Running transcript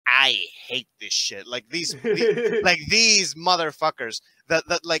I hate this shit. Like these motherfuckers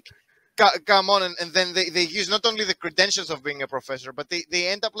that like come on and then they use not only the credentials of being a professor, but they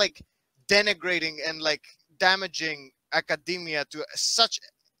end up like denigrating and like damaging academia to such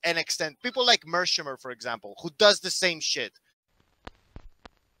an extent. People like Mershimer, for example, who does the same shit.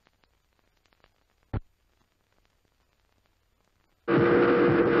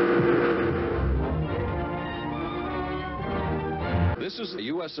 This is the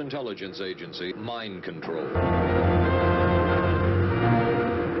U.S. intelligence agency, mind control.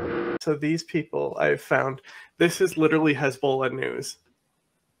 So these people I've found, this is literally Hezbollah news.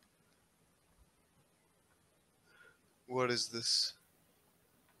 What is this?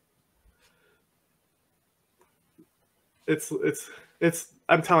 It's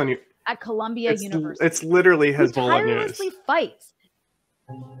I'm telling you. At Columbia University. It's literally Hezbollah news. Tirelessly fights.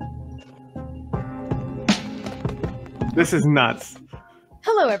 This is nuts.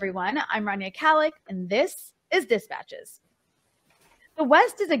 Hello, everyone. I'm Rania Kalik, and this is Dispatches. The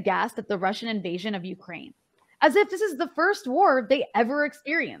West is aghast at the Russian invasion of Ukraine, as if this is the first war they ever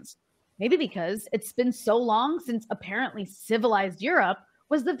experienced. Maybe because it's been so long since apparently civilized Europe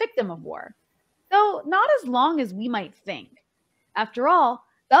was the victim of war. Though not as long as we might think. After all,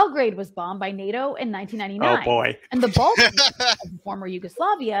 Belgrade was bombed by NATO in 1999. Oh boy. And the Balkans, of former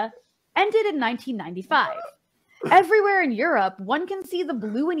Yugoslavia, ended in 1995. Everywhere in Europe, one can see the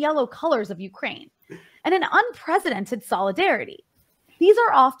blue and yellow colors of Ukraine and an unprecedented solidarity. These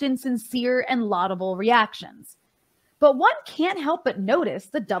are often sincere and laudable reactions. But one can't help but notice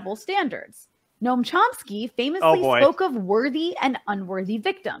the double standards. Noam Chomsky famously spoke of worthy and unworthy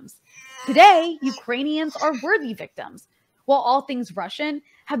victims. Today, Ukrainians are worthy victims, while all things Russian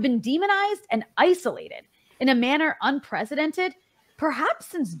have been demonized and isolated in a manner unprecedented, perhaps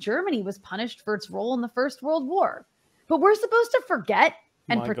since Germany was punished for its role in the First World War. But we're supposed to forget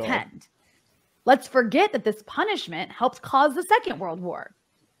and pretend. Let's forget that this punishment helped cause the Second World War.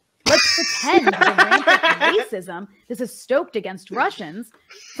 Let's pretend the rampant racism this is stoked against Russians,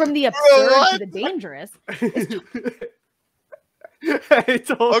 from the absurd to the dangerous. I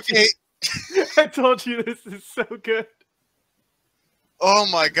told you this is so good. Oh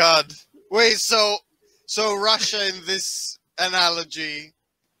my God. Wait, so Russia in this analogy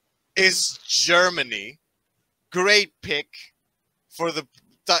is Germany. Great pick for the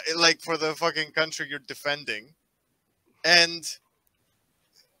fucking country you're defending. And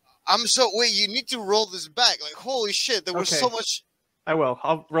wait, you need to roll this back. Like, holy shit, there was so much. I will.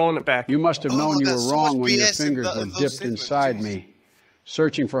 I'll roll it back. You must have known you were wrong when your fingers were dipped inside me,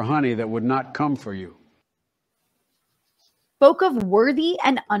 searching for honey that would not come for you. Spoke of worthy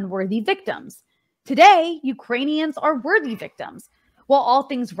and unworthy victims. Today, Ukrainians are worthy victims, while all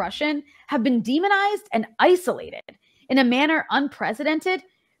things Russian have been demonized and isolated in a manner unprecedented,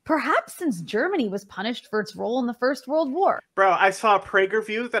 perhaps since Germany was punished for its role in the First World War. Bro, I saw a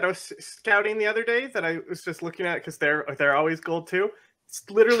PragerView that I was scouting the other day that I was just looking at because they're always gold too. It's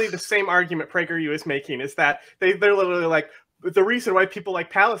literally the same argument PragerView is making, is that they're literally like, the reason why people like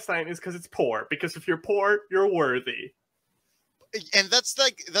Palestine is because it's poor. Because if you're poor, you're worthy. And that's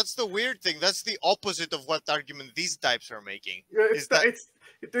the weird thing. That's the opposite of what argument these types are making. It's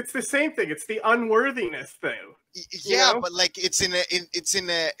the same thing. It's the unworthiness thing. Yeah, but like it's in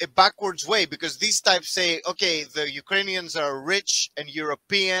a backwards way, because these types say, okay, the Ukrainians are rich and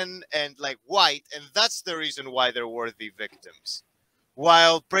European and like white, and that's the reason why they're worthy victims.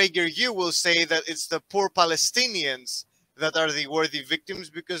 While PragerU will say that it's the poor Palestinians that are the worthy victims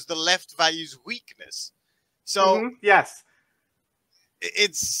because the left values weakness. So yes.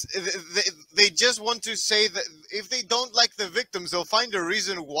 They just want to say that if they don't like the victims, they'll find a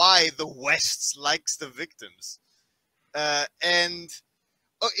reason why the West likes the victims. And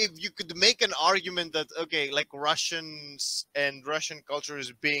if you could make an argument that, okay, like Russians and Russian culture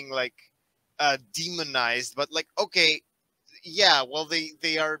is being like demonized, but like, okay, yeah, well, they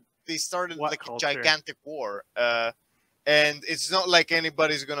started like a gigantic war. And it's not like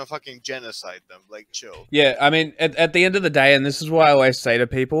anybody's gonna fucking genocide them. Like, chill. Yeah, I mean, at the end of the day, and this is why I always say to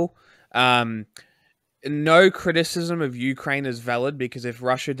people, no criticism of Ukraine is valid, because if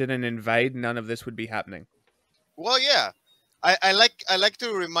Russia didn't invade, none of this would be happening. Well, yeah, I like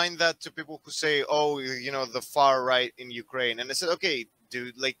to remind that to people who say, oh, you know, the far right in Ukraine, and I said, okay,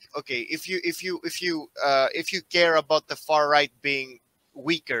 dude, like, okay, if you care about the far right being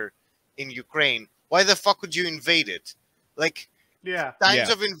weaker in Ukraine, why the fuck would you invade it? Like, times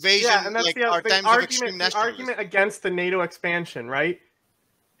of invasion, and that's like, the are times of extreme nationalism. The argument against the NATO expansion, right?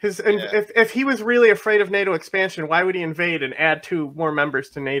 If he was really afraid of NATO expansion, why would he invade and add 2 more members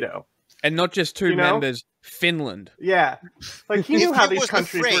to NATO? And not just two members, Finland. Yeah. Like, he knew how these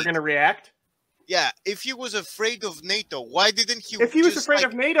countries were going to react. Yeah, if he was afraid of NATO, why didn't he? If he was afraid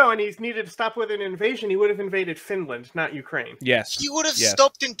of NATO and he's needed to stop with an invasion, he would have invaded Finland, not Ukraine. Yes. He would have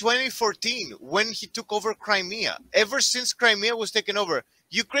stopped in 2014 when he took over Crimea. Ever since Crimea was taken over,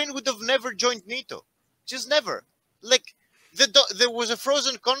 Ukraine would have never joined NATO. Just never. Like, there was a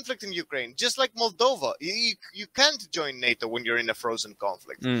frozen conflict in Ukraine, just like Moldova. You can't join NATO when you're in a frozen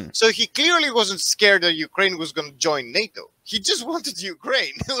conflict. So he clearly wasn't scared that Ukraine was going to join NATO. He just wanted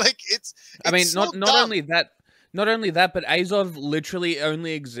Ukraine. Like, it's I mean, so not only that, but Azov literally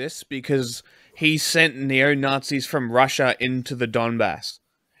only exists because he sent neo-Nazis from Russia into the Donbass.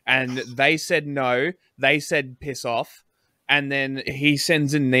 And they said no. They said piss off. And then he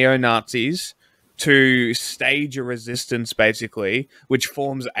sends in neo-Nazis to stage a resistance, basically, which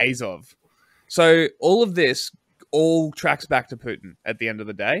forms Azov. So all of this all tracks back to Putin at the end of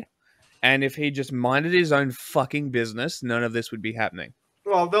the day. And if he just minded his own fucking business, none of this would be happening.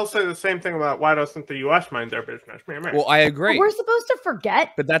 Well, they'll say the same thing about why doesn't the U.S. mind their business? Well, I agree. But we're supposed to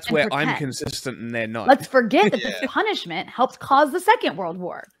forget. But that's where pretend. I'm consistent and they're not. Let's forget that this punishment helped cause the Second World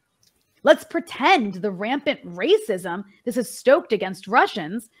War. Let's pretend the rampant racism this has stoked against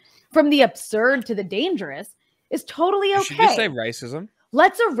Russians, from the absurd to the dangerous, is totally okay. You should just say racism.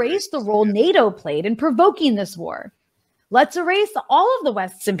 Let's erase the role NATO played in provoking this war. Let's erase all of the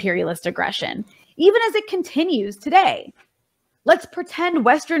West's imperialist aggression, even as it continues today. Let's pretend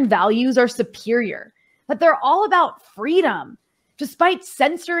Western values are superior, that they're all about freedom, despite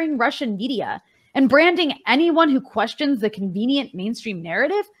censoring Russian media and branding anyone who questions the convenient mainstream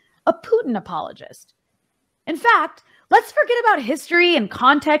narrative a Putin apologist. In fact, let's forget about history and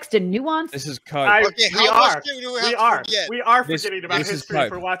context and nuance. This is code. We are forgetting about history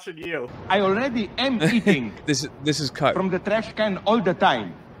for watching you. I already am eating. This is code. From the trash can all the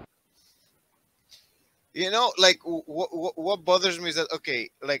time. You know, like, what bothers me is that,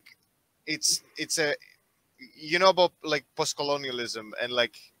 okay, like, it's a, you know, about, like, post-colonialism, and,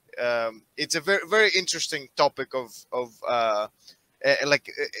 like, it's a very, very interesting topic of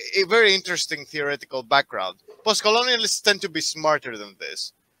like, a very interesting theoretical background. Post-colonialists tend to be smarter than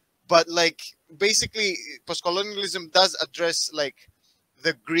this, but, like, basically, post-colonialism does address, like,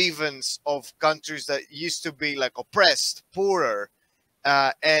 the grievance of countries that used to be, like, oppressed, poorer,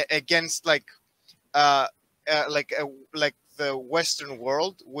 against, like the Western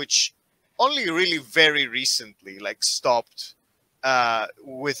world, which only really very recently, like, stopped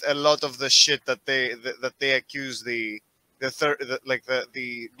with a lot of the shit that they accuse the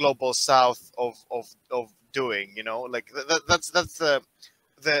global South of doing, you know, like that's the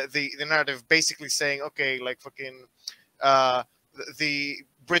narrative, basically saying, okay, like, fucking the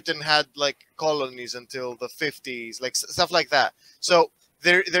Britain had, like, colonies until the 50s, like, stuff like that. So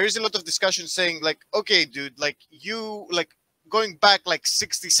there is a lot of discussion saying, like, okay, dude, like, you, like, going back, like,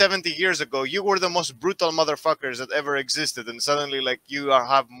 60, 70 years ago, you were the most brutal motherfuckers that ever existed, and suddenly, like,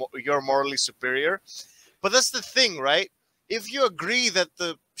 you're morally superior. But that's the thing, right? If you agree that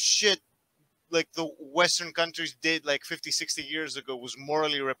the shit, like, the Western countries did, like, 50, 60 years ago was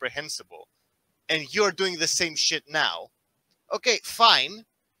morally reprehensible, and you're doing the same shit now, okay, fine.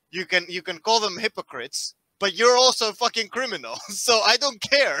 You can call them hypocrites, but you're also a fucking criminal. So I don't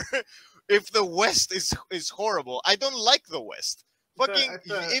care if the West is horrible. I don't like the West. Fucking,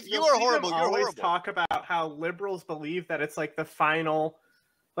 if you are horrible, you're horrible. Always talk about how liberals believe that it's, like, the final,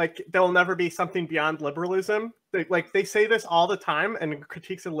 like, there'll never be something beyond liberalism. They say this all the time, and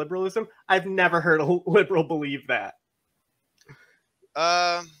critiques of liberalism. I've never heard a liberal believe that.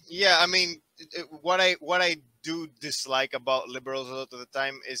 Yeah, I mean, what I do dislike about liberals a lot of the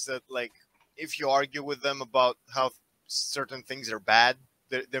time is that, like, if you argue with them about how certain things are bad,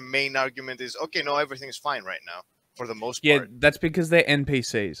 their main argument is, okay, no, everything is fine right now, for the most part. Yeah, that's because they're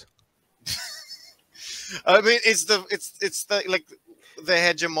NPCs. I mean, it's the like the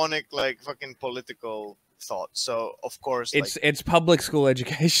hegemonic, like, fucking political thought. So of course, it's public school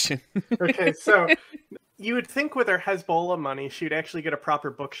education. Okay, so you would think with her Hezbollah money, she'd actually get a proper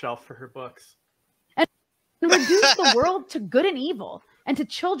bookshelf for her books. And reduce the world to good and evil and to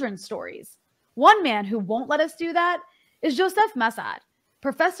children's stories. One man who won't let us do that is Joseph Massad,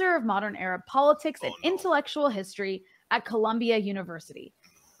 professor of modern Arab politics and intellectual history at Columbia University,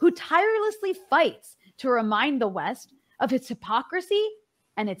 who tirelessly fights to remind the West of its hypocrisy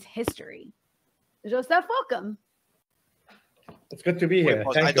and its history. Joseph, welcome. It's good to be here.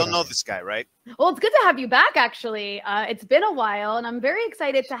 I don't know this guy, right? Well, it's good to have you back, actually. It's been a while, and I'm very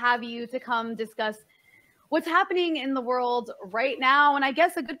excited to have you to come discuss what's happening in the world right now. And I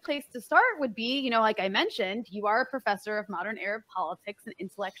guess a good place to start would be, you know, like I mentioned, you are a professor of modern Arab politics and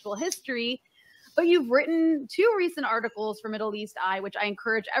intellectual history, but you've written 2 recent articles for Middle East Eye, which I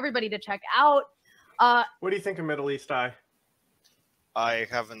encourage everybody to check out. What do you think of Middle East Eye? I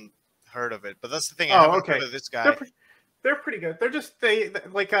haven't heard of it, but that's the thing. I haven't heard of this guy. They're pretty good. They're just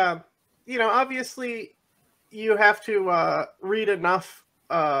like you know, obviously you have to read enough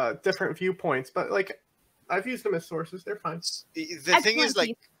different viewpoints, but like I've used them as sources. They're fine. The thing is,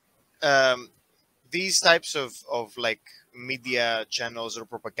 like, these types of like media channels or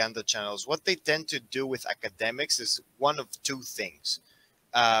propaganda channels, what they tend to do with academics is one of 2 things.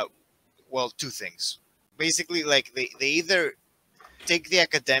 Well, 2 things. Basically, like they either take the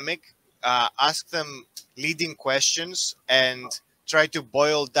academic, ask them leading questions, and try to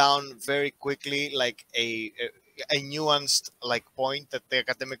boil down very quickly like a nuanced like point that the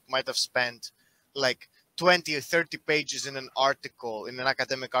academic might have spent like 20 or 30 pages in an article, in an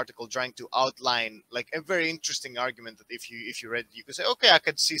academic article, trying to outline like a very interesting argument that if you read it, you could say, okay, I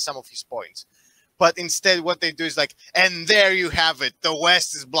could see some of his points. But instead what they do is like, and there you have it, the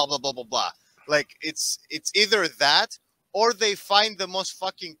West is blah blah blah blah blah. Like it's either that, or they find the most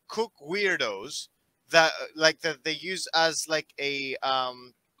fucking cook weirdos that they use as like a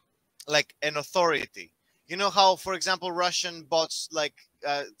like an authority. You know how, for example, Russian bots like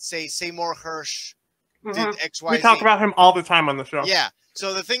say Seymour Hersh did XYZ. We talk about him all the time on the show. Yeah.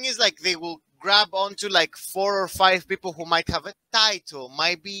 So the thing is, like, they will grab onto like 4 or 5 people who might have a title,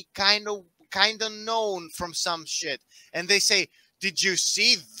 might be kind of known from some shit, and they say, "Did you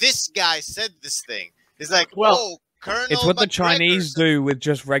see this guy said this thing?" It's like, well, oh, Colonel it's what McGregor the Chinese do with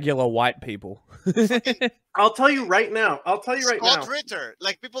just regular white people. I'll tell you right now. Scott Ritter,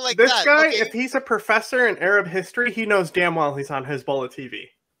 like people like this that. guy, okay. If he's a professor in Arab history, he knows damn well he's on Hezbollah TV.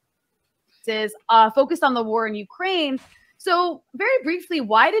 Is focused on the war in Ukraine. So very briefly,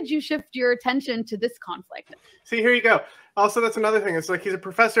 why did you shift your attention to this conflict? See, here you go. Also, that's another thing. It's like he's a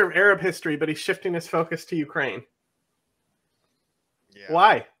professor of Arab history, but he's shifting his focus to Ukraine. Yeah.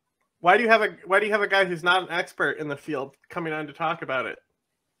 Why? Why do you have a guy who's not an expert in the field coming on to talk about it?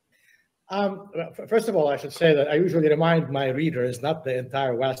 First of all, I should say that I usually remind my readers, not the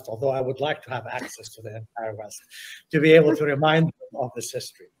entire West, although I would like to have access to the entire West, to be able to remind them of this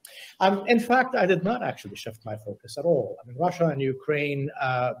history. In fact, I did not actually shift my focus at all. I mean, Russia and Ukraine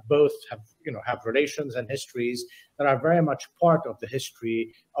both have relations and histories that are very much part of the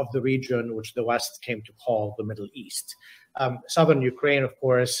history of the region which the West came to call the Middle East. Southern Ukraine, of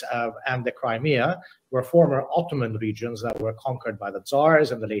course, and the Crimea were former Ottoman regions that were conquered by the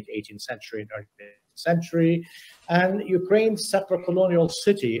Tsars in the late 18th century and early 19th century. And Ukraine's separate colonial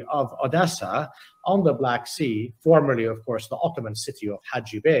city of Odessa on the Black Sea, formerly, of course, the Ottoman city of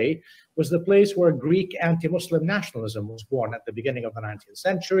Hagi Bey, was the place where Greek anti-Muslim nationalism was born at the beginning of the 19th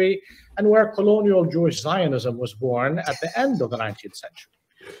century, and where colonial Jewish Zionism was born at the end of the 19th century.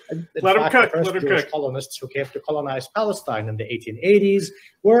 Let him cook. The first Jewish colonists who came to colonize Palestine in the 1880s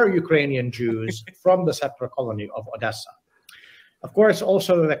were Ukrainian Jews from the settler colony of Odessa. Of course,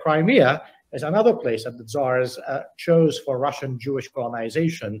 also the Crimea is another place that the Tsars chose for Russian Jewish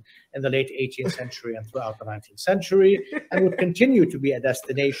colonization in the late 18th century and throughout the 19th century, and would continue to be a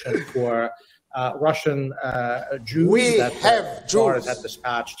destination for Russian Jews that the Tsars had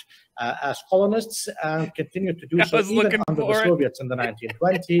dispatched as colonists, and continued to do so even under the Soviets in the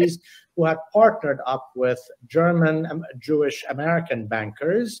 1920s, who had partnered up with German Jewish American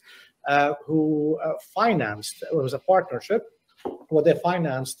bankers who financed, it was a partnership, where they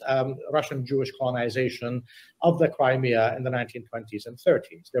financed Russian Jewish colonization of the Crimea in the 1920s and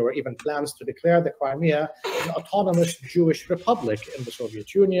 30s. There were even plans to declare the Crimea an autonomous Jewish republic in the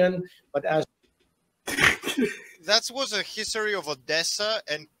Soviet Union, but as that was a history of Odessa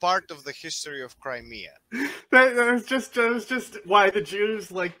and part of the history of Crimea. That was just why the Jews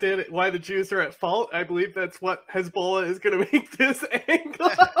did it. Why the Jews are at fault. I believe that's what Hezbollah is going to make this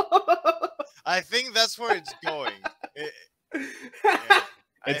angle. I think that's where it's going.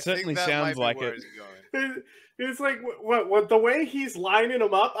 It certainly sounds like it. It's like what the way he's lining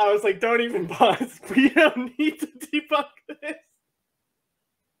them up. I was like, don't even pause. We don't need to debunk this.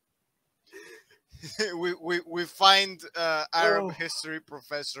 we find Arab history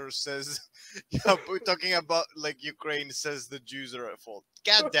professor says, yeah, we're talking about like Ukraine, says the Jews are at fault.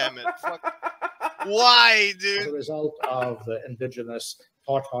 God damn it! Fuck. Why, dude? As a result of the indigenous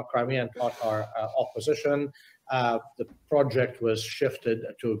Tatar, Crimean Tatar opposition, the project was shifted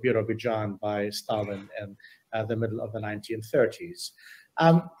to Birobidzhan by Stalin in the middle of the 1930s.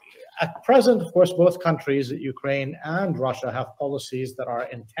 At present, of course, both countries, Ukraine and Russia, have policies that are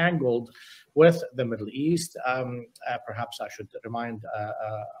entangled with the Middle East. Perhaps I should remind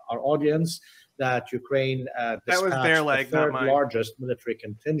our audience that Ukraine dispatched the third largest military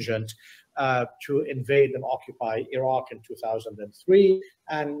contingent to invade and occupy Iraq in 2003,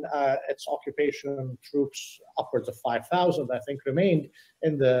 and its occupation troops, upwards of 5,000, I think, remained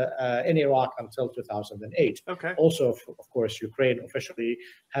in Iraq until 2008. Okay. Also, of course, Ukraine officially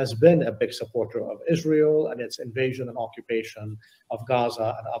has been a big supporter of Israel and its invasion and occupation of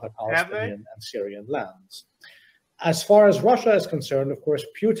Gaza and other Palestinian and Syrian lands. As far as Russia is concerned, of course,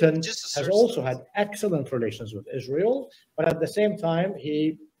 Putin has also had excellent relations with Israel, but at the same time,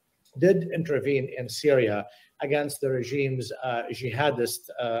 he did intervene in Syria against the regime's jihadist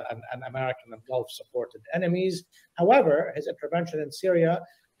and American and Gulf-supported enemies. However, his intervention in Syria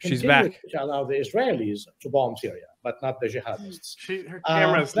continued to allow the Israelis to bomb Syria, but not the jihadists. Her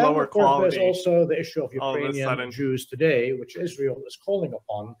camera's lower quality. There's also the issue of Ukrainian Jews today, which Israel is calling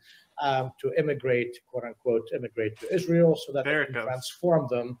upon to immigrate, quote unquote, immigrate to Israel so that they can transform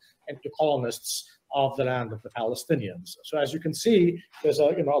them into colonists of the land of the Palestinians. So as you can see, there's a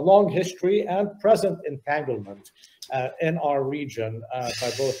long history and present entanglement in our region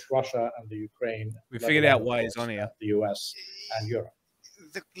by both Russia and the Ukraine. We figured out why he's on here. The US and Europe.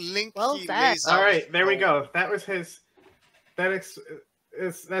 The link. Well said. All right, there we go. That was his.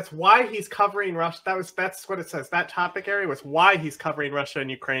 That's why he's covering Russia. That's what it says. That topic area was why he's covering Russia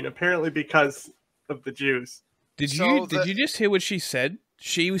and Ukraine. Apparently because of the Jews. Did you just hear what she said?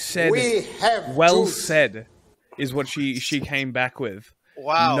 She said, "Well said," is what she came back with.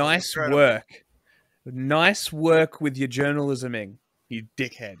 Wow! Nice work. Nice work with your journalisming, you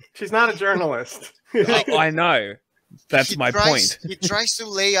dickhead. She's not a journalist. I know. That's my point. He tries to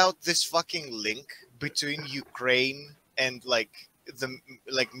lay out this fucking link between Ukraine and the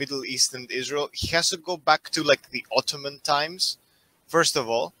Middle East and Israel. He has to go back to the Ottoman times, first of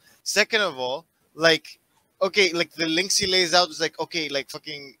all. Second of all, okay, the links he lays out is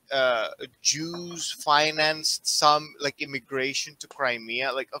fucking Jews financed some immigration to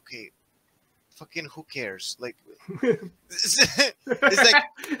Crimea. Okay, fucking who cares? It's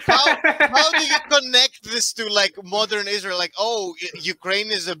how do you connect this to modern Israel? Oh,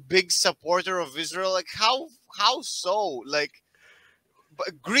 Ukraine is a big supporter of Israel. How so?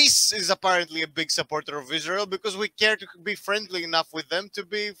 But Greece is apparently a big supporter of Israel because we care to be friendly enough with them to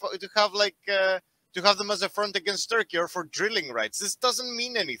have them as a front against Turkey or for drilling rights. This doesn't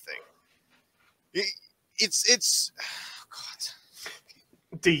mean anything. It's God.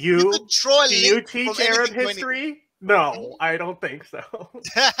 Do you teach Arab history? No, I don't think so.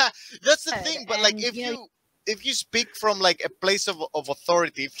 That's the thing. But if you speak from a place of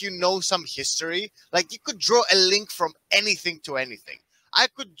authority, if you know some history, you could draw a link from anything to anything. I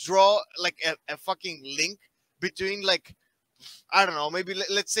could draw a fucking link between I don't know, maybe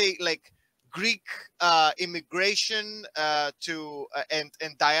let's say Greek immigration to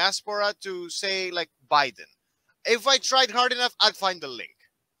and diaspora to say Biden. If I tried hard enough, I'd find a link.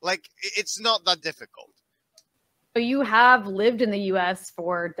 It's not that difficult. So you have lived in the U.S.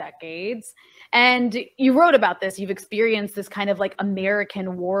 for decades, and you wrote about this. You've experienced this kind of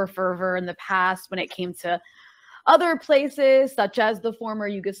American war fervor in the past when it came to other places such as the former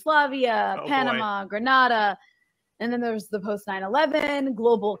Yugoslavia, Panama, Grenada. And then there's the post 9/11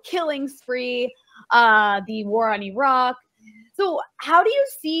 global killing spree, the war on Iraq. So how do you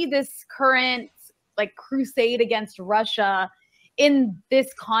see this current crusade against Russia in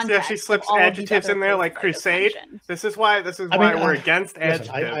this context? Yeah, she slips adjectives in there crusade. This is why we're against adjectives.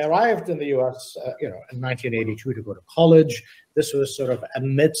 I arrived in the U.S. In 1982 to go to college. This was sort of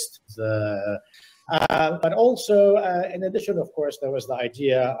amidst the, but also in addition, of course, there was the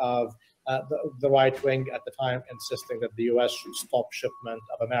idea of the right wing at the time insisting that the U.S. should stop shipment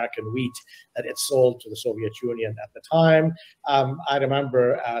of American wheat that it sold to the Soviet Union at the time. I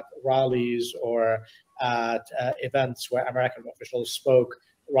remember at rallies or at events where American officials spoke,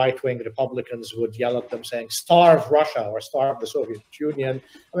 right-wing Republicans would yell at them saying, "Starve Russia" or "Starve the Soviet Union."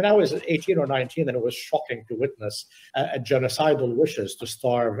 I mean, I was 18 or 19 and it was shocking to witness genocidal wishes to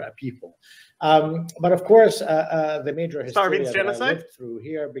starve people. But of course, the major hysteria that I lived through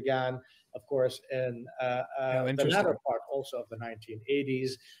here began, of course, in the latter part also of the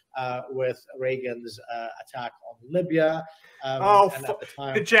 1980s with Reagan's attack on Libya. And at the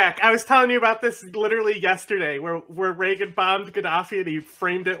time, Jack, I was telling you about this literally yesterday, where Reagan bombed Gaddafi and he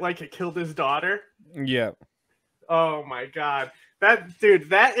framed it like it killed his daughter. Yeah. Oh my God.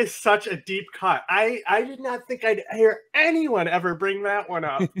 That is such a deep cut. I did not think I'd hear anyone ever bring that one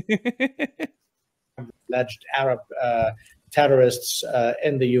up. Alleged Arab terrorists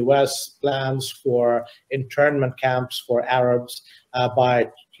in the U.S., plans for internment camps for Arabs. By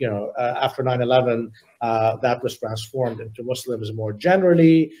after 9/11, that was transformed into Muslims more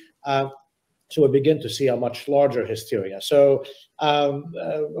generally. So we begin to see a much larger hysteria. So,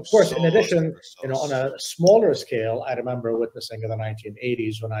 of course, in addition, on a smaller scale, I remember witnessing in the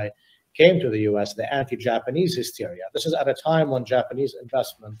 1980s when I came to the U.S. the anti-Japanese hysteria. This is at a time when Japanese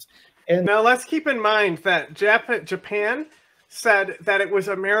investment in. Now let's keep in mind that Japan said that it was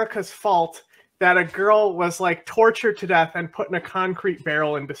America's fault that a girl was like tortured to death and put in a concrete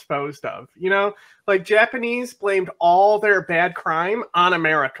barrel and disposed of. Like Japanese blamed all their bad crime on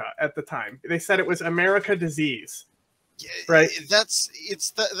America at the time. They said it was America disease. Right. That's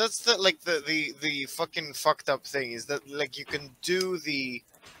the fucking fucked up thing is that like you can do the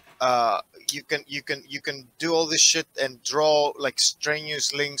you can do all this shit and draw like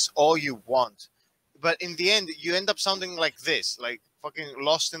strenuous links all you want, but in the end you end up sounding like this, like fucking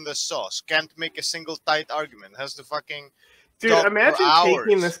lost in the sauce, can't make a single tight argument, has to fucking dude imagine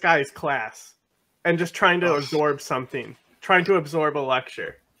taking this guy's class and just trying to absorb something, trying to absorb a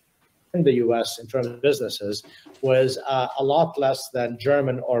lecture. In the U.S. in terms of businesses was a lot less than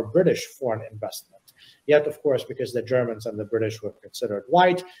German or British foreign investment. Yet, of course, because the Germans and the British were considered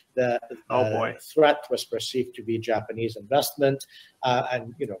white, the threat was perceived to be Japanese investment,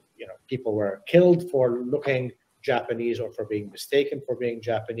 and people were killed for looking Japanese or for being mistaken for being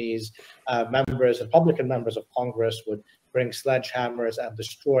Japanese. Republican members of Congress would bring sledgehammers and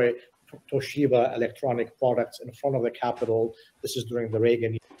destroy Toshiba electronic products in front of the Capitol. This is during the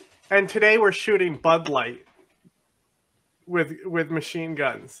Reagan. And today we're shooting Bud Light with machine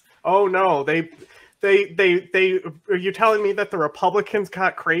guns. Oh no, they are you telling me that the Republicans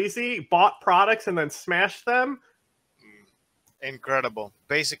got crazy, bought products and then smashed them? Incredible.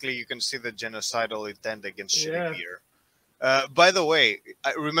 Basically, you can see the genocidal intent against shitty beer. By the way,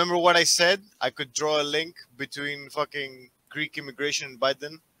 I remember what I said? I could draw a link between fucking Greek immigration and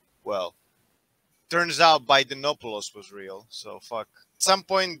Biden. Well, turns out Bidenopoulos was real, so fuck. At some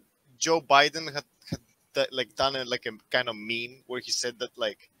point, Joe Biden had done a kind of meme where he said that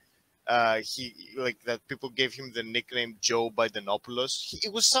that people gave him the nickname Joe Bidenopoulos.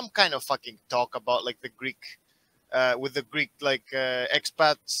 It was some kind of fucking talk about like the Greek, with the Greek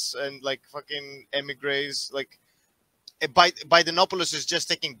expats and like fucking emigres. Like Bidenopoulos is just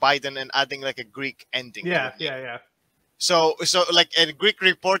taking Biden and adding like a Greek ending. Yeah. So like a Greek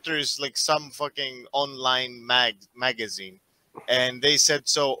reporter is like some fucking online magazine. And they said,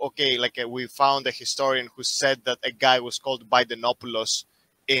 so, okay, we found a historian who said that a guy was called Bidenopoulos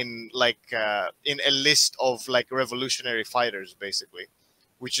in a list of like revolutionary fighters, basically,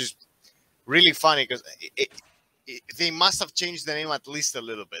 which is really funny because they must have changed the name at least a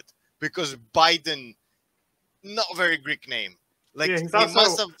little bit, because Biden, not a very Greek name. Like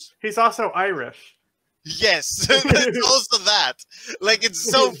he's also Irish. Yes, that's also that. Like, it's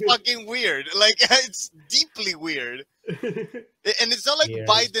so fucking weird. Like, it's deeply weird. And it's not like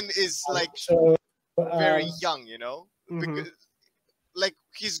Biden is like very young, because like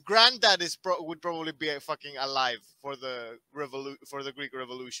his granddad would probably be fucking alive for the Greek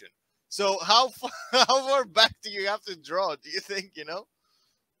Revolution. So how far back do you have to draw? Do you think?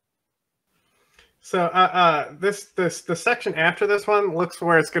 So the section after this one looks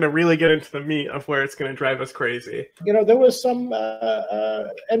where it's going to really get into the meat of where it's going to drive us crazy. There was some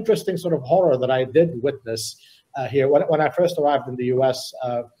interesting sort of horror that I did witness here when I first arrived in the U.S.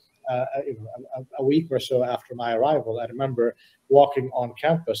 A week or so after my arrival. I remember walking on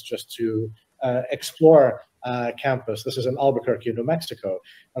campus just to explore campus. This is in Albuquerque, New Mexico.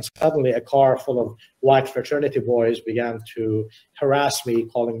 And suddenly a car full of white fraternity boys began to harass me,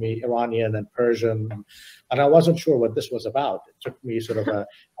 calling me Iranian and Persian. And I wasn't sure what this was about. It took me sort of a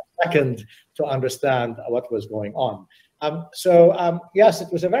second to understand what was going on. Yes,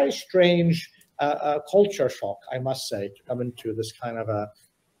 it was a very strange culture shock, I must say, to come into this kind of a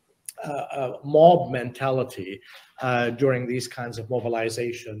mob mentality during these kinds of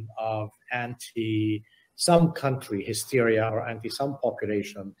mobilization of anti-some country hysteria or anti-some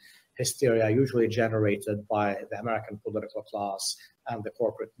population hysteria, usually generated by the American political class and the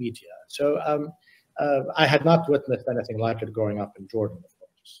corporate media. So I had not witnessed anything like it growing up in Jordan, of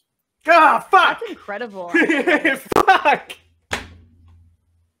course. Ah, fuck! That's incredible. Fuck!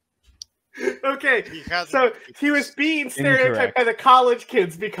 Okay, so he was being stereotyped by the college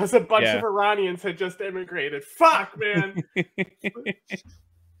kids because a bunch of Iranians had just immigrated. Fuck, man.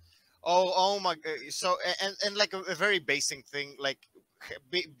 Oh my God. So, and like a very basic thing, like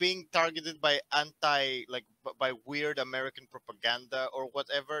being targeted by by weird American propaganda or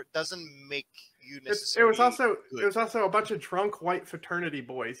whatever doesn't make you necessarily. It was also a bunch of drunk white fraternity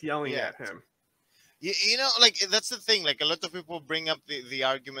boys yelling at him. You know, like, that's the thing. Like, a lot of people bring up the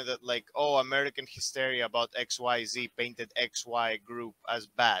argument that, like, oh, American hysteria about XYZ painted XY group as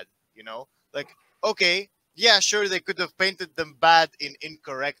bad. You know, like, okay, yeah, sure, they could have painted them bad in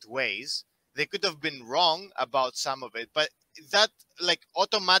incorrect ways. They could have been wrong about some of it, but that, like,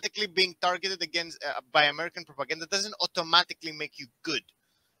 automatically being targeted against by American propaganda doesn't automatically make you good.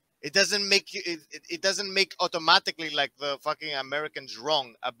 It doesn't make you. It doesn't make automatically, like, the fucking Americans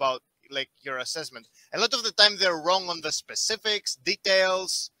wrong about, like, your assessment. A lot of the time they're wrong on the specifics,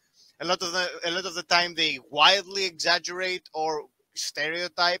 details. A lot of the time they wildly exaggerate or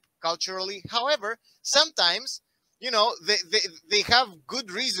stereotype culturally. However, sometimes, you know, they have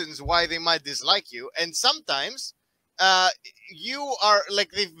good reasons why they might dislike you, and sometimes you are,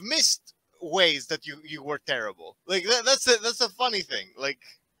 like, they've missed ways that you were terrible. Like, that's a funny thing. Like,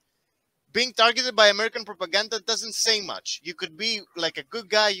 being targeted by American propaganda doesn't say much. You could be, like, a good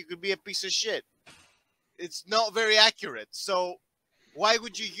guy, you could be a piece of shit. It's not very accurate. So why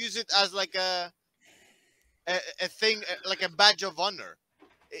would you use it as, like, a thing, like a badge of honor?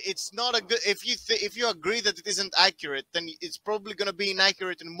 It's not a good. If you agree that it isn't accurate, then it's probably going to be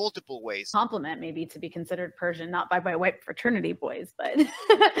inaccurate in multiple ways. Compliment, maybe, to be considered Persian, not by white fraternity boys, but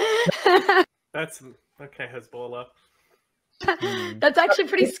that's okay. Hezbollah. That's actually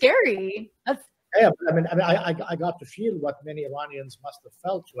pretty scary. That's yeah. I mean, I got to feel what many Iranians must have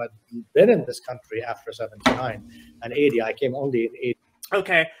felt who had been in this country after 79 and 80. I came only in 80.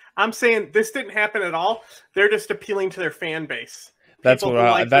 Okay, I'm saying this didn't happen at all. They're just appealing to their fan base. That's what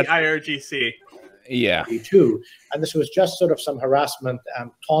like the IRGC. Yeah. Too. And this was just sort of some harassment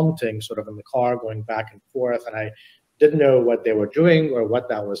and taunting sort of in the car going back and forth. And I didn't know what they were doing or what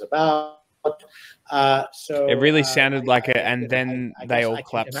that was about. So it really sounded like it, and then they all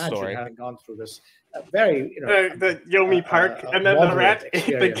clapped story. Having gone through this very, you know, the Yomi Park, and then the rat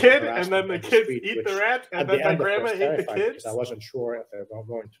ate the kid, and then the kids eat the rat, and then the grandma ate the kids. I wasn't sure if they were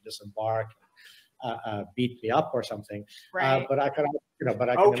going to disembark, beat me up or something. Right. But I can, you know,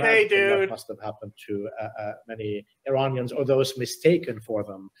 I can imagine what must have happened to many Iranians or those mistaken for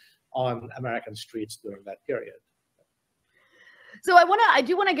them on American streets during that period. So I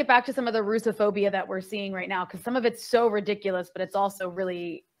do want to get back to some of the Russophobia that we're seeing right now, because some of it's so ridiculous, but it's also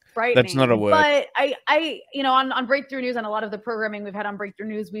really frightening. That's not a word. But I you know, on Breakthrough News and a lot of the programming we've had on Breakthrough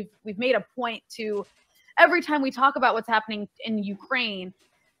News, we've made a point to, every time we talk about what's happening in Ukraine,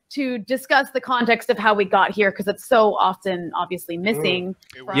 to discuss the context of how we got here, because it's so often obviously missing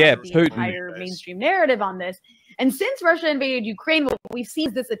from the entire mainstream narrative on this. And since Russia invaded Ukraine, what we've seen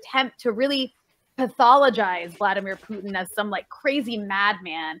is this attempt to really pathologize Vladimir Putin as some, like, crazy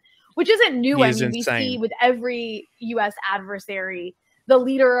madman, which isn't new. I mean, we see with every U.S. adversary, the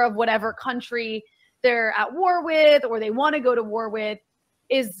leader of whatever country they're at war with or they want to go to war with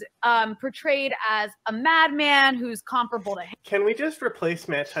is portrayed as a madman who's comparable to him. Can we just replace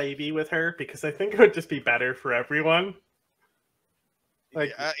Matt Taibbi with her? Because I think it would just be better for everyone.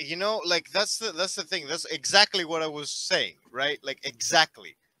 Like, you know, like, that's the thing. That's exactly what I was saying, right? Like,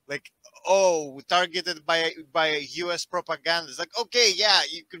 exactly. Like, oh, targeted by U.S. propaganda. It's like, okay, yeah,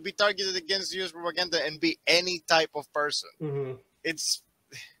 you could be targeted against U.S. propaganda and be any type of person. Mm-hmm. It's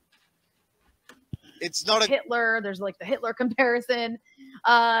not a Hitler. There's, like, the Hitler comparison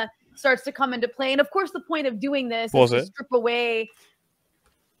starts to come into play, and of course, the point of doing this is to strip away.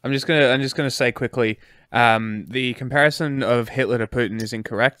 I'm just gonna say quickly, the comparison of Hitler to Putin is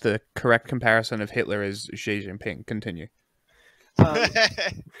incorrect. The correct comparison of Hitler is Xi Jinping. Continue.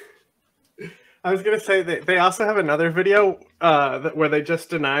 I was going to say that they also have another video where they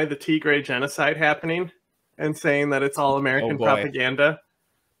just deny the Tigray genocide happening and saying that it's all American propaganda.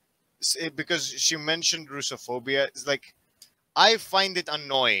 Because she mentioned Russophobia. It's like, I find it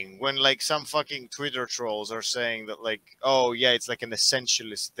annoying when, like, some fucking Twitter trolls are saying that, like, oh yeah, it's like an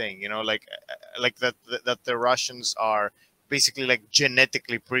essentialist thing, you know, like that the Russians are basically, like,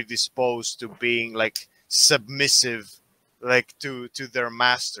 genetically predisposed to being, like, submissive, like, to their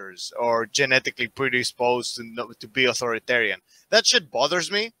masters, or genetically predisposed to be authoritarian. That shit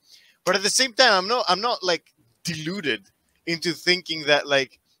bothers me, but at the same time, I'm not like deluded into thinking that,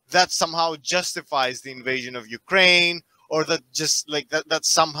 like, that somehow justifies the invasion of Ukraine, or that just, like, that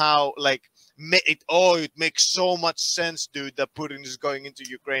somehow, like, it makes so much sense, dude, that Putin is going into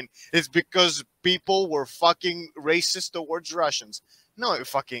Ukraine. It's because people were fucking racist towards Russians. No, it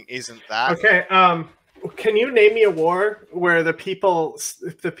fucking isn't that. Okay, Can you name me a war where the people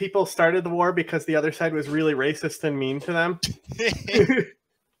started the war because the other side was really racist and mean to them?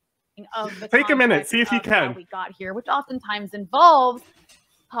 Of the Take a minute, see if you how can. we got here, which oftentimes involves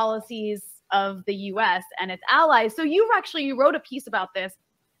policies of the U.S. and its allies. So you wrote a piece about this.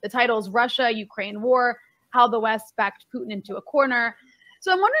 The title is Russia-Ukraine War, How the West Backed Putin into a Corner.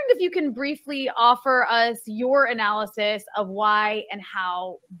 So I'm wondering if you can briefly offer us your analysis of why and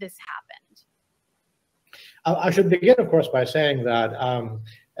how this happened. I should begin, of course, by saying that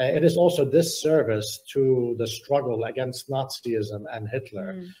it is also disservice to the struggle against Nazism and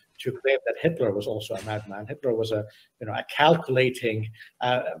Hitler to claim that Hitler was also a madman. Hitler was a calculating,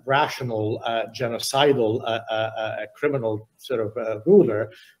 rational, genocidal, criminal sort of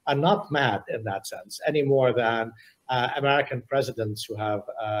ruler, and not mad in that sense, any more than American presidents who have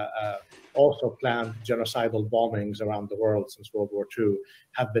also planned genocidal bombings around the world since World War II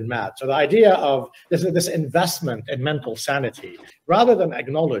have been mad. So the idea of this investment in mental sanity, rather than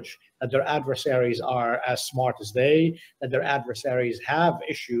acknowledge that their adversaries are as smart as they, that their adversaries have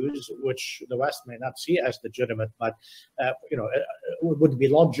issues which the West may not see as legitimate, but it would be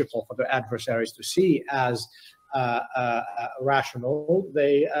logical for their adversaries to see as rational.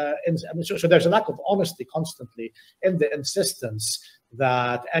 So there's a lack of honesty constantly in the insistence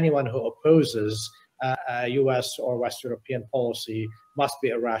that anyone who opposes U.S. or West European policy must be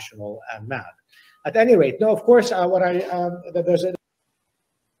irrational and mad. At any rate, no, of course, there's a...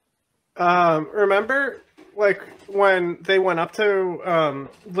 remember, like, when they went up to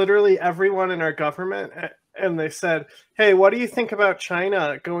literally everyone in our government and they said, hey, what do you think about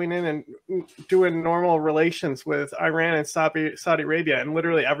China going in and doing normal relations with Iran and Saudi Arabia? And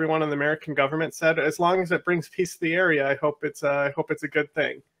literally everyone in the American government said, as long as it brings peace to the area, I hope it's a good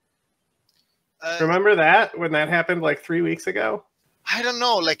thing. Remember that when that happened like 3 weeks ago? I don't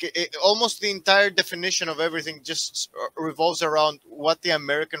know, like almost the entire definition of everything just revolves around what the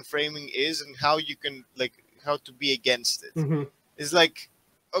American framing is and how you can, like, how to be against it. Mm-hmm. It's like,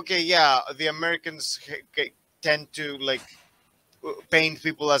 okay, yeah, the Americans tend to like paint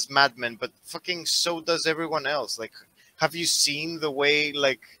people as madmen, but fucking so does everyone else. Like, have you seen the way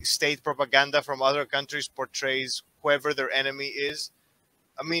like state propaganda from other countries portrays whoever their enemy is?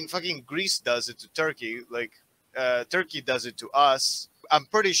 I mean, fucking Greece does it to Turkey. Like, Turkey does it to us. I'm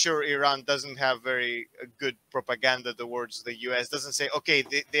pretty sure Iran doesn't have very good propaganda towards the U.S. Doesn't say, okay,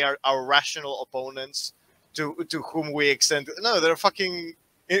 they are our rational opponents to whom we extend. No, they're fucking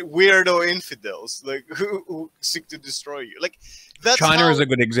weirdo infidels, like who seek to destroy you. Like, that's China is a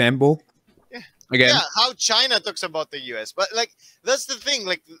good example. Yeah. Again, Yeah, how China talks about the U.S. But like, that's the thing.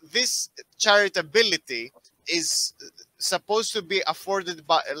 Like, this charitability is supposed to be afforded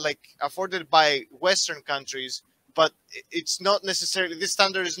by Western countries, but it's not necessarily. This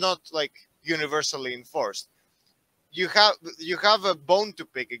standard is not like universally enforced. You have a bone to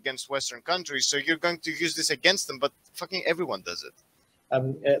pick against Western countries, so you're going to use this against them. But fucking everyone does it. I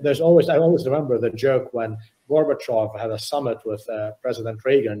always remember the joke when Gorbachev had a summit with President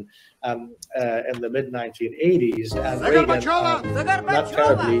Reagan in the mid-1980s, and Reagan, not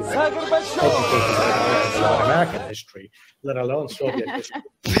terribly educated about American history, let alone Soviet history,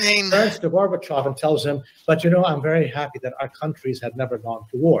 turns to Gorbachev and tells him, but I'm very happy that our countries had never gone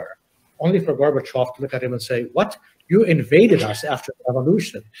to war. Only for Gorbachev to look at him and say, what? You invaded us after the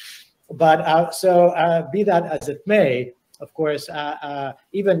revolution. But be that as it may, of course,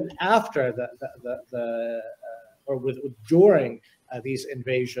 even after during these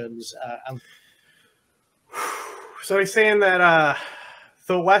invasions. So he's saying that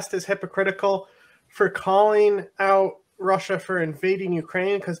the West is hypocritical for calling out Russia for invading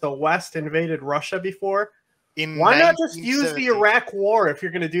Ukraine because the West invaded Russia before. Why not just use the Iraq War if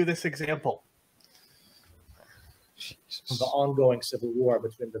you're going to do this example? The ongoing civil war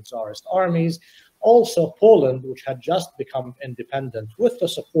between the Tsarist armies. Also, Poland, which had just become independent with the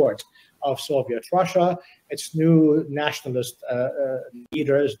support of Soviet Russia, its new nationalist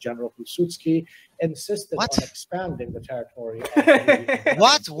leaders, General Pilsudski, insisted on expanding the territory.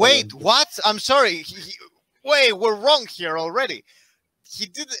 What? Wait, what? I'm sorry. Wait, we're wrong here already.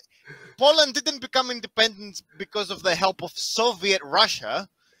 Poland didn't become independent because of the help of Soviet Russia.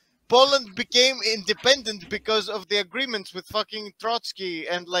 Poland became independent because of the agreements with fucking Trotsky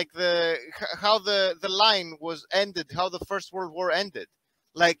and like how the line was ended, how the First World War ended.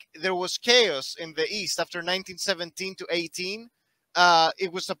 Like, there was chaos in the East after 1917 to 18.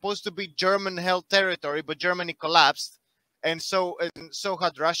 It was supposed to be German-held territory, but Germany collapsed, and so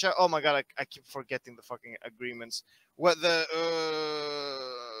had Russia. Oh my god, I keep forgetting the fucking agreements. What the?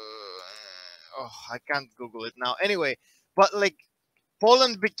 I can't Google it now. Anyway, but like,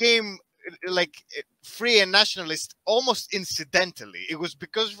 Poland became like free and nationalist almost incidentally. It was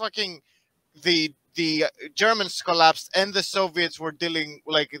because fucking the Germans collapsed and the Soviets were dealing,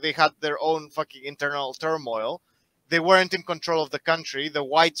 like, they had their own fucking internal turmoil. They weren't in control of the country. The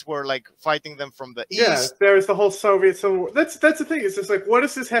whites were like fighting them from the east. Yeah, there's the whole Soviet Civil War. That's the thing. It's just like, what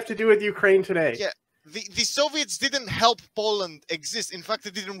does this have to do with Ukraine today? Yeah, the Soviets didn't help Poland exist. In fact,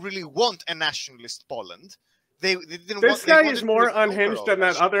 they didn't really want a nationalist Poland. They didn't. This guy is more unhinged than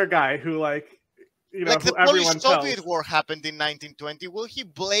that other guy who, like, you know, like who the everyone Polish-Soviet tells. War happened in 1920. Will he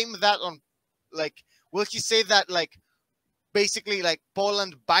blame that on, like, will he say that, like, basically, like,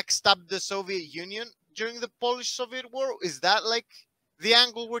 Poland backstabbed the Soviet Union during the Polish-Soviet War? Is that, like, the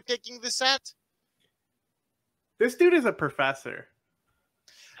angle we're taking this at? This dude is a professor.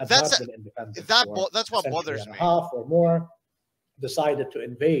 That's what bothers me. Half or more decided to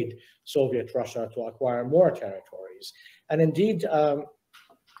invade Soviet Russia to acquire more territories. And indeed,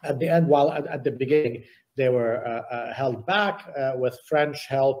 at the end, while at the beginning they were held back with French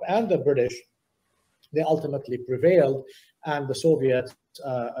help and the British, they ultimately prevailed, and the Soviets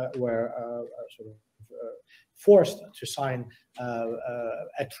were sort of forced to sign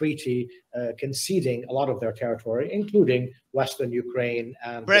a treaty conceding a lot of their territory, including Western Ukraine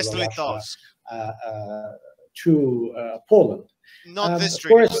and Russia, to Poland. Not this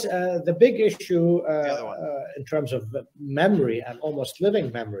treaty. Of course, the big issue in terms of memory and almost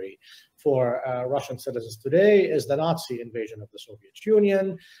living memory for Russian citizens today is the Nazi invasion of the Soviet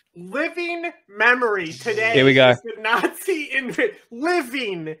Union. Living memory today. Here we go. Is the Nazi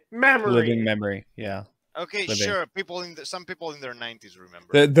living memory. Living memory, yeah. Okay, living. Sure. Some people in their 90s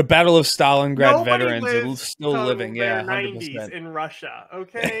remember. The Battle of Stalingrad Nobody veterans are still living. Yeah, 90s in Russia.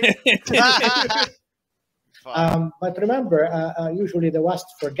 Okay. But remember, usually the West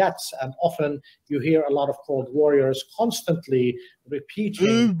forgets, and often you hear a lot of Cold Warriors constantly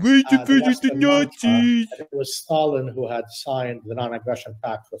repeating that it was Stalin who had signed the non-aggression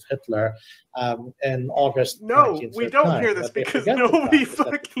pact with Hitler in August. No, we don't hear this because nobody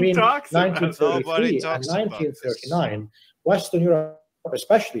fucking talks about it. 1933 and 1939, Western Europe,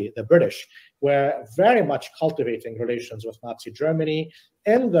 especially the British, were very much cultivating relations with Nazi Germany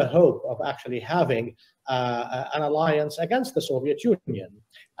in the hope of actually having an alliance against the Soviet Union.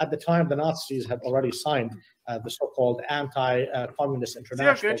 At the time, the Nazis had already signed the so-called anti-communist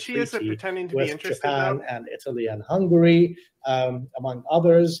international treaty with Japan and Italy and Hungary, among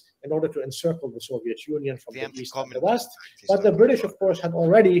others, in order to encircle the Soviet Union from the east and the west. But the British, of course, had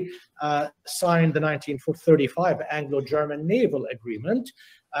already signed the 1935 Anglo-German Naval Agreement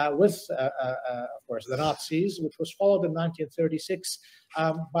with, of course, the Nazis, which was followed in 1936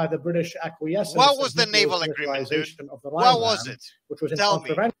 by the British acquiescence. What was the naval agreement, dude? What was it? Which was Tell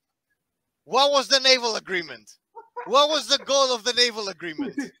me. What was the naval agreement? What was the goal of the naval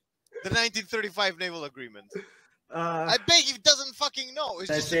agreement? The 1935 naval agreement. I bet he doesn't fucking know. It's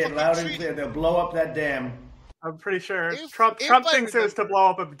I say it loud and clear. They'll blow up that dam. I'm pretty sure Trump thinks it was to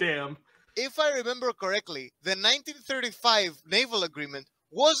blow up a dam. If I remember correctly, the 1935 naval agreement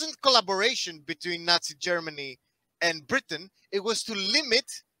wasn't collaboration between Nazi Germany and Britain. It was to limit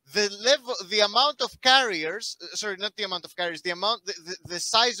the amount of carriers. Sorry, not the amount of carriers. The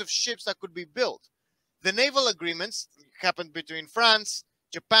size of ships that could be built. The naval agreements happened between France,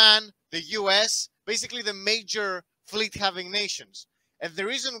 Japan, the U.S., basically the major fleet-having nations. And the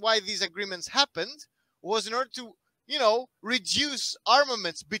reason why these agreements happened was in order to, you know, reduce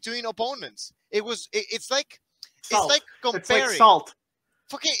armaments between opponents. It's like comparing. It's like salt.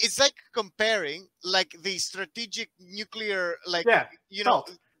 Fucking, it's like comparing like the strategic nuclear, like, you know,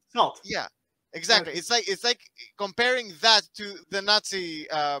 salt. Yeah, exactly. It's like comparing that to the Nazi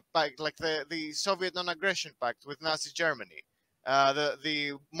pact, like the Soviet non-aggression pact with Nazi Germany,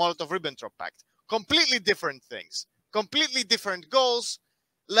 the Molotov-Ribbentrop pact. Completely different things, completely different goals.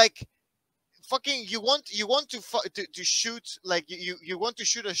 Like, fucking, you want to shoot, like, you want to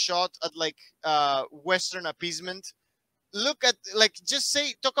shoot a shot at, like, Western appeasement. Look at, like,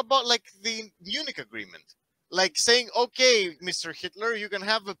 talk about, like, the Munich Agreement. Like, saying, okay, Mr. Hitler, you can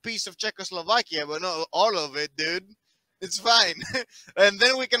have a piece of Czechoslovakia, but not all of it, dude. It's fine. And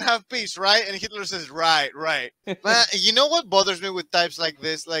then we can have peace, right? And Hitler says, right. But you know what bothers me with types like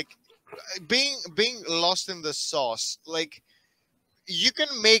this? Like, being lost in the sauce. Like, you can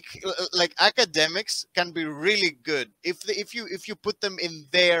make, like, academics can be really good if you put them in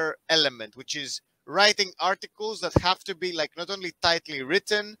their element, which is writing articles that have to be, like, not only tightly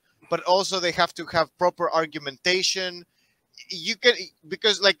written, but also they have to have proper argumentation. You can,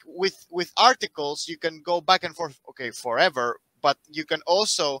 because, like, with articles, you can go back and forth, okay, forever, but you can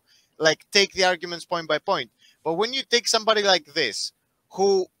also, like, take the arguments point by point. But when you take somebody like this,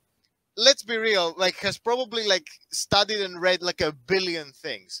 who let's be real, like has probably like studied and read like a billion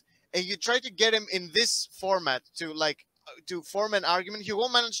things, and you try to get him in this format to like to form an argument, he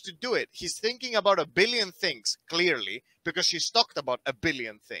won't manage to do it. He's thinking about a billion things clearly because she's talked about a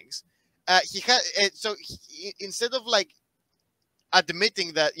billion things. Instead of like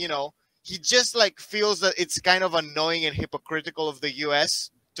admitting that, you know, he just like feels that it's kind of annoying and hypocritical of the US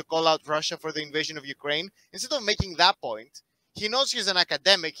to call out Russia for the invasion of Ukraine. Instead of making that point, he knows he's an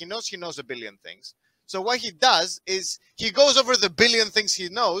academic. He knows a billion things. So what he does is he goes over the billion things he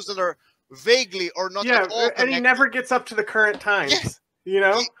knows that are vaguely or not at all connected. And he never gets up to the current times. Yeah. You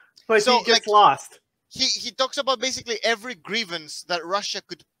know, he gets lost. He talks about basically every grievance that Russia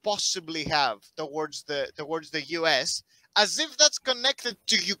could possibly have towards the US, as if that's connected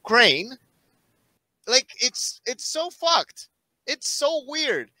to Ukraine. Like it's so fucked. It's so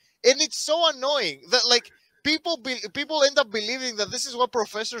weird, and it's so annoying that like people end up believing that this is what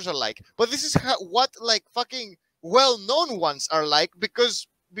professors are like, but this is what like fucking well-known ones are like because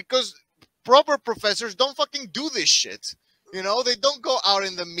proper professors don't fucking do this shit. You know, they don't go out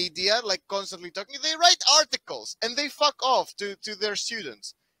in the media like constantly talking. They write articles and they fuck off to their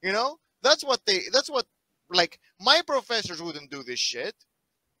students. You know, that's what like my professors wouldn't do this shit.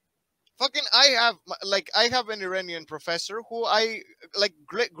 Fucking, I have an Iranian professor who I like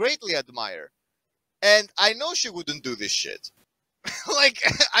greatly admire, and I know she wouldn't do this shit. Like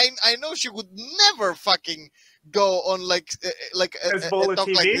I know she would never fucking go on like Hezbollah talk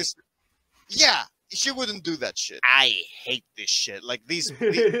TV? like this. Yeah, she wouldn't do that shit. I hate this shit. Like these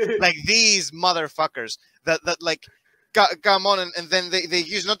like these motherfuckers that like come on and then they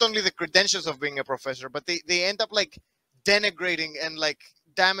use not only the credentials of being a professor, but they end up like denigrating and like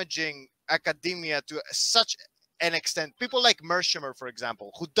damaging academia to such an extent. People like Mearsheimer, for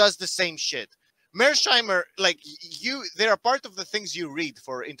example, who does the same shit. Mearsheimer, like they're a part of the things you read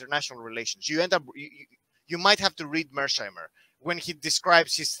for international relations. You end up you might have to read Mearsheimer when he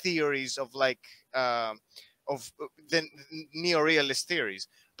describes his theories of like of the neorealist theories.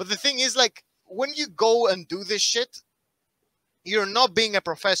 But the thing is, like, when you go and do this shit, you're not being a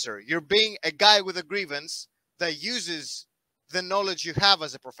professor. You're being a guy with a grievance that uses the knowledge you have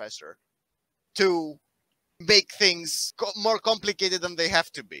as a professor to make things more complicated than they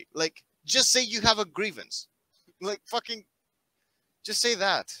have to be. Like, just say you have a grievance. Like, fucking, just say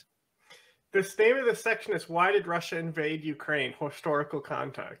that. The name of the section is "Why Did Russia Invade Ukraine?" Historical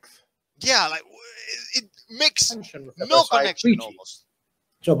context. Yeah, like, it makes no connection almost.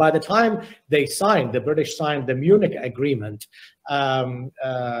 So by the time the British signed the Munich Agreement in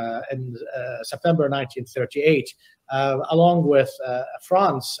September 1938, along with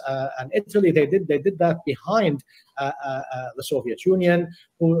France and Italy, they did that behind the Soviet Union,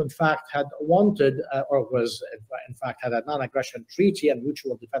 who in fact had wanted or was in fact had a non-aggression treaty and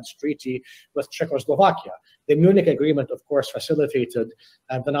mutual defense treaty with Czechoslovakia. The Munich Agreement, of course, facilitated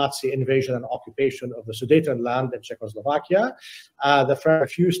the Nazi invasion and occupation of the Sudetenland in Czechoslovakia. The French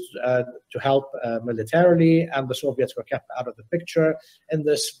refused to help militarily, and the Soviets were kept out of the picture in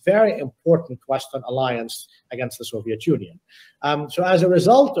this very important Western alliance against the Soviet Union. So as a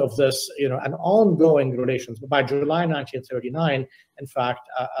result of this, an ongoing relations, by July 1939, in fact,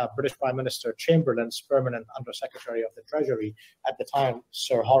 British Prime Minister Chamberlain's permanent Undersecretary of the Treasury at the time,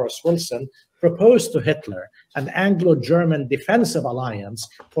 Sir Horace Wilson, proposed to Hitler an Anglo-German defensive alliance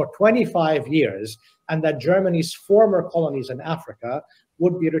for 25 years, and that Germany's former colonies in Africa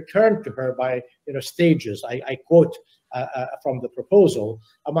would be returned to her by stages. I quote from the proposal,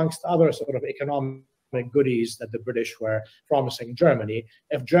 amongst other sort of economic goodies that the British were promising Germany.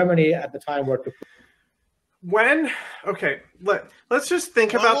 If Germany at the time were to... let's just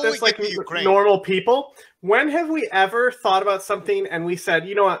think about this like normal people. When have we ever thought about something and we said,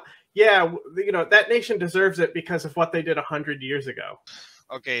 you know what, yeah, that nation deserves it because of what they did 100 years ago?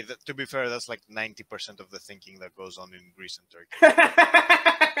 Okay, to be fair, that's like 90% of the thinking that goes on in Greece and Turkey.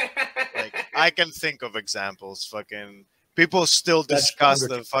 Like, I can think of examples. Fucking people still discuss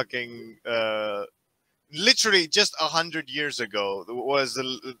the fucking... literally just 100 years ago was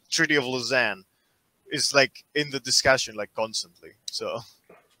the Treaty of Lausanne. Is like in the discussion like constantly. So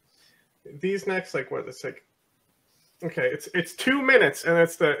these next okay, it's 2 minutes, and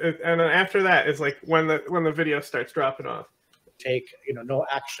and then after that is like when the video starts dropping off. Take no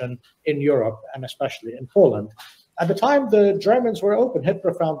action in Europe and especially in Poland. At the time, the Germans were open.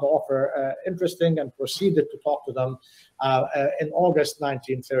 Hitler found the offer interesting and proceeded to talk to them in August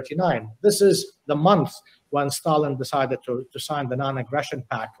 1939. This is the month when Stalin decided to sign the non-aggression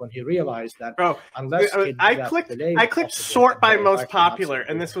pact, when he realized that unless I clicked sort by most popular,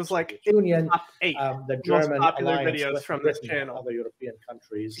 and this was like Union, top 8 the most German popular alliance videos with from this Britain and channel. other European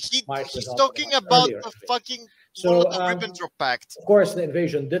countries. He's talking about the fucking Molotov-Ribbentrop Pact. Of course, the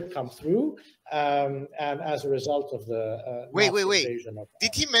invasion did come through, and as a result of the wait. invasion of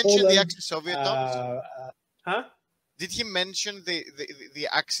did he mention Poland, the Axis Soviet talks? Huh? Did he mention the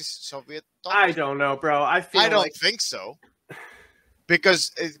Axis Soviet talks? I don't know, bro. I don't think so.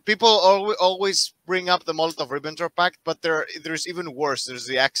 Because people always bring up the Molotov-Ribbentrop Pact, but there's even worse. There's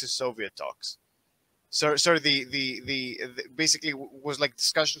the Axis Soviet talks. So the basically was like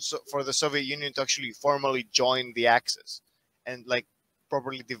discussions for the Soviet Union to actually formally join the Axis and like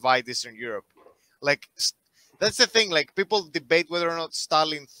properly divide Eastern Europe. Like that's the thing. Like people debate whether or not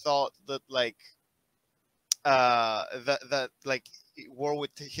Stalin thought that like that like war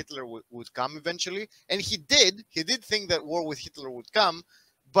with Hitler would come eventually, and he did think that war with Hitler would come,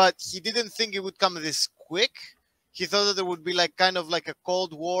 but he didn't think it would come this quick. He thought that there would be like kind of like a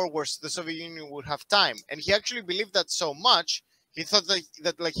Cold War where the Soviet Union would have time, and he actually believed that so much he thought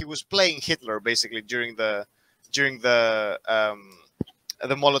that like he was playing Hitler basically during the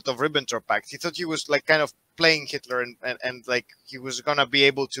Molotov-Ribbentrop Pact. He thought he was like kind of playing Hitler and like he was gonna be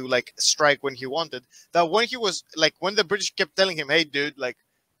able to like strike when he wanted. That when he was like, when the British kept telling him, hey dude, like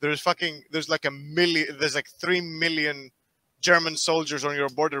there's like 3 million German soldiers on your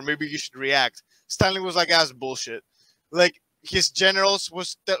border, maybe you should react. Stalin was like, that's bullshit. Like his generals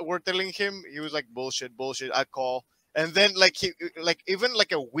were telling him, he was like, bullshit, I call. And then like even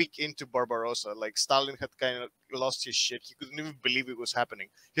like a week into Barbarossa, like Stalin had kind of lost his shit. He couldn't even believe it was happening.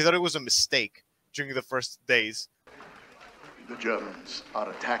 He thought it was a mistake during the first days. The Germans are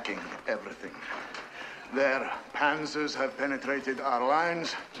attacking everything. Their panzers have penetrated our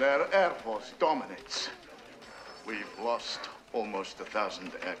lines. Their air force dominates. We've lost almost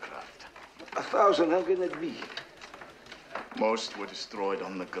 1,000 aircraft. 1,000? How can it be? Most were destroyed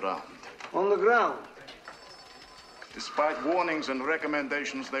on the ground. On the ground? Despite warnings and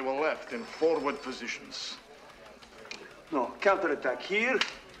recommendations, they were left in forward positions. No, counterattack. Here.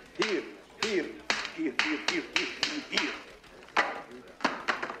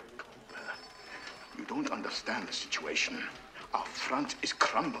 You don't understand the situation. Our front is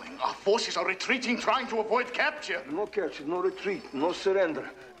crumbling. Our forces are retreating, trying to avoid capture. No capture, no retreat, no surrender.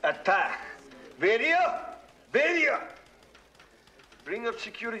 Attack. Beria! Bring up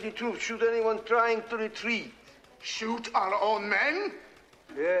security troops. Shoot anyone trying to retreat. Shoot our own men?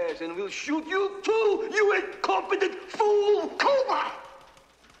 Yes, and we'll shoot you too, you incompetent fool! Cuba!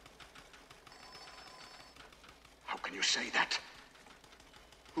 How can you say that?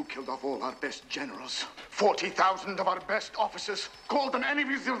 Who killed off all our best generals? 40,000 of our best officers, called them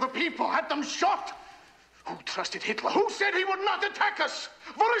enemies of the people, had them shot? Who trusted Hitler? Who said he would not attack us?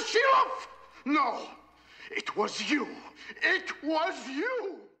 Voroshilov? No, it was you. It was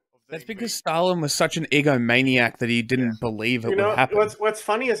you. That's because Stalin was such an egomaniac that he didn't believe it would happen. What's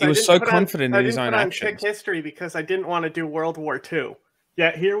funny is he was so confident in his own actions. I didn't put on history because I didn't want to do World War II.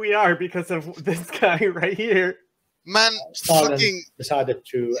 Yet here we are because of this guy right here. Man, Stalin decided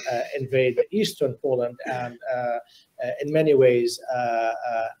to invade eastern Poland and in many ways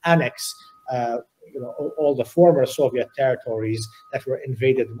annex all the former Soviet territories that were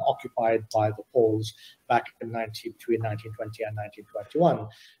invaded and occupied by the Poles back in between 1920 and 1921.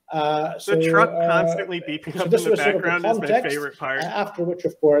 The truck constantly beeping up in the background is my favorite part. After which,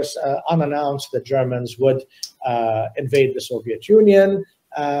 of course, unannounced, the Germans would invade the Soviet Union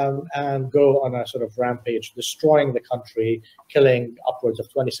and go on a sort of rampage, destroying the country, killing upwards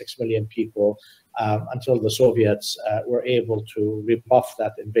of 26 million people until the Soviets were able to rebuff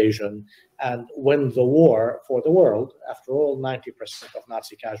that invasion and win the war for the world. After all, 90% of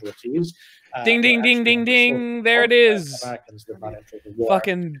Nazi casualties. Ding, ding, ding, ding, ding. There it is. Americans did not enter the war.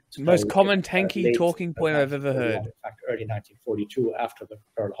 Fucking most common tanky talking point I've ever heard. In fact, early 1942, after the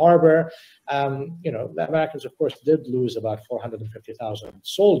Pearl Harbor. The Americans, of course, did lose about 450,000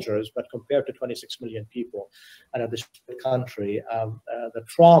 soldiers, but compared to 26 million people in a destroyed country, the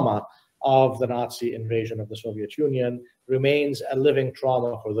trauma of the Nazi invasion of the Soviet Union remains a living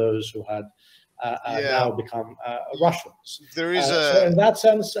trauma for those who had now become Russians. There is so in that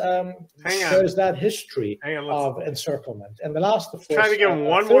sense, there's that history of encirclement. In the last, of course, try to give him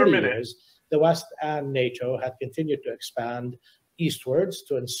one more minute. Years, the West and NATO had continued to expand eastwards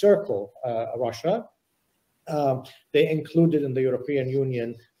to encircle Russia. They included in the European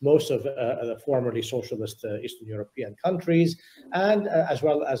Union most of the formerly socialist Eastern European countries, and as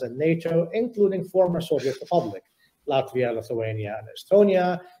well as in NATO, including former Soviet Republic, Latvia, Lithuania, and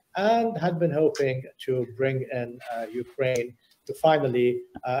Estonia. and had been hoping to bring in Ukraine to finally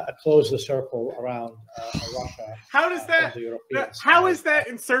close the circle around Russia. How does that? How is that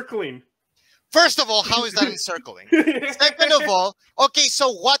encircling? First of all, how is that encircling? Second of all, okay,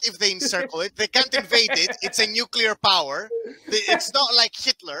 so what if they encircle it? They can't invade it. It's a nuclear power. It's not like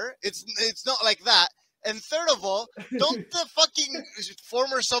Hitler. It's not like that. And third of all, don't the fucking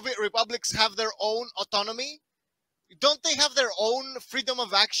former Soviet republics have their own autonomy? Don't they have their own freedom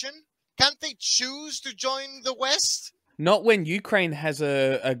of action? Can't they choose to join the West? Not when Ukraine has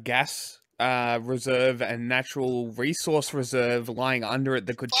a gas reserve and natural resource reserve lying under it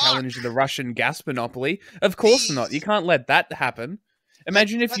that could challenge the Russian gas monopoly. Of course not. You can't let that happen.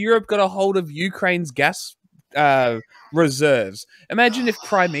 Imagine if Europe got a hold of Ukraine's gas reserves. Imagine if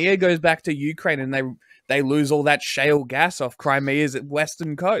Crimea goes back to Ukraine and they lose all that shale gas off Crimea's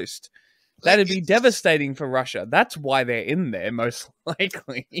western coast. That'd be devastating for Russia. That's why they're in there, most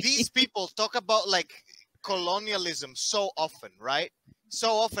likely. These people talk about, like, colonialism so often, right? So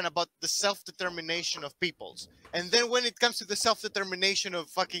often about the self-determination of peoples. And then when it comes to the self-determination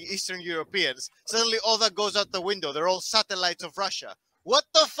of fucking Eastern Europeans, suddenly all that goes out the window. They're all satellites of Russia. What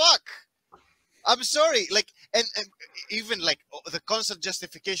the fuck? I'm sorry. Like, and even, like, the constant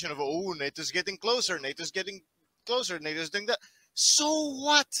justification of, oh, NATO's getting closer, NATO's getting closer, NATO's doing that. So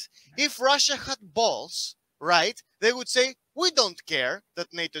what? If Russia had balls, right, they would say, we don't care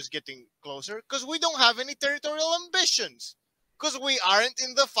that NATO's getting closer because we don't have any territorial ambitions. Because we aren't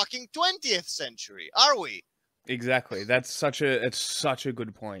in the fucking 20th century, are we? Exactly. It's such a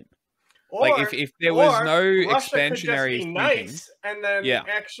good point. Or, like if there was no Russia expansionary could just be nice and then yeah.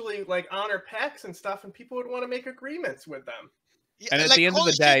 actually like honor pacts and stuff, and people would want to make agreements with them. Yeah, and at like, the end of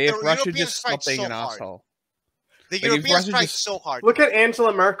the day, if Russia just stopped being an asshole. The Europeans tried so hard. Look at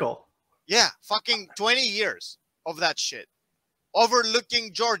Angela Merkel. Yeah, fucking 20 years of that shit.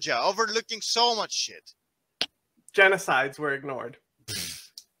 Overlooking Georgia, overlooking so much shit. Genocides were ignored.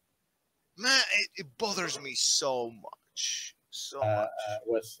 Man, it bothers me so much. So much.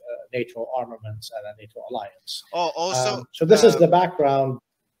 With NATO armaments and a NATO alliance. Oh, also... so this is the background.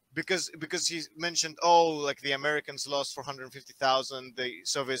 Because he mentioned, oh, like the Americans lost 450,000, the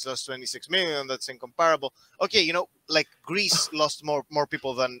Soviets lost 26 million. That's incomparable. Okay, you know, like Greece lost more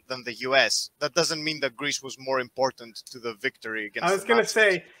people than the U.S. That doesn't mean that Greece was more important to the victory against. I was going to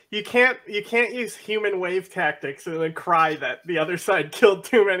say you can't use human wave tactics and then cry that the other side killed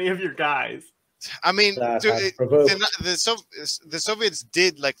too many of your guys. I mean, the Soviets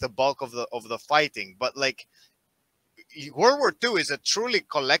did like the bulk of the fighting, but like. World War II is a truly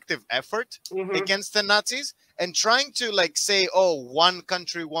collective effort against the Nazis, and trying to like say, oh, one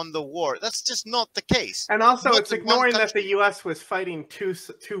country won the war, that's just not the case. And also it's ignoring that the US was fighting two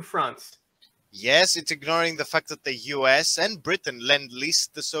fronts. Yes, it's ignoring the fact that the US and Britain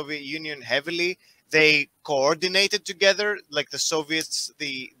lend-leased the Soviet Union heavily. They coordinated together, like the Soviets,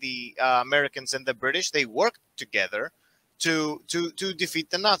 the Americans and the British, they worked together to defeat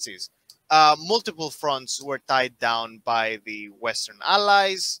the Nazis. Multiple fronts were tied down by the Western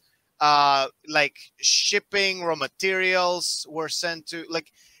allies. Like shipping, raw materials were sent to,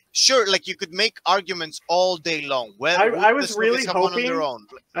 like, sure, like you could make arguments all day long. Well, I was really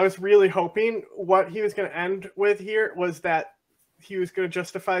hoping what he was going to end with here was that he was going to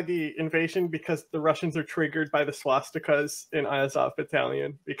justify the invasion because the Russians are triggered by the swastikas in Azov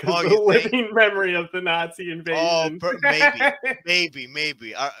Battalion because of the living memory of the Nazi invasion. Oh,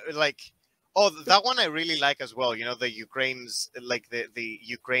 maybe. Like. Oh, that one I really like as well. You know, the Ukraine's, like, the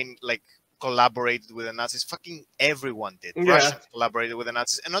Ukraine, like, collaborated with the Nazis. Fucking everyone did. Yeah. Russia collaborated with the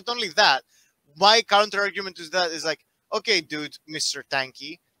Nazis. And not only that, my counter-argument to that is like, okay, dude, Mr.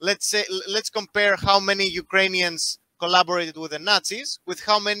 Tanky, let's compare how many Ukrainians collaborated with the Nazis with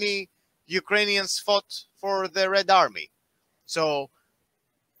how many Ukrainians fought for the Red Army. So...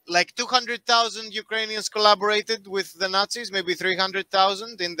 like 200,000 Ukrainians collaborated with the Nazis, maybe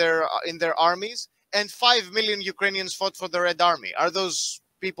 300,000 in their armies, and 5 million Ukrainians fought for the Red Army. Are those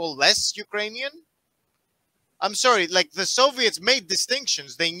people less Ukrainian? I'm sorry, like the Soviets made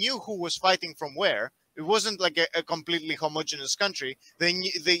distinctions. They knew who was fighting from where. It wasn't like a completely homogeneous country. The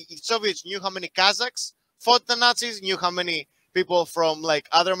Soviets knew how many Kazakhs fought the Nazis, knew how many people from like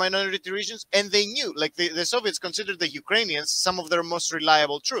other minority regions, and they knew, like the Soviets considered the Ukrainians some of their most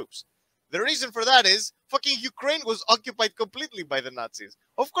reliable troops. The reason for that is fucking Ukraine was occupied completely by the Nazis.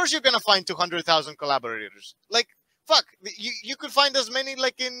 Of course you're gonna find 200,000 collaborators. Like, fuck, you could find as many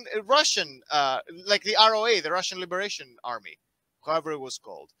like in Russian, like the ROA, the Russian Liberation Army, however it was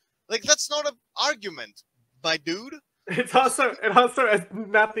called. Like, that's not an argument, my dude. It also has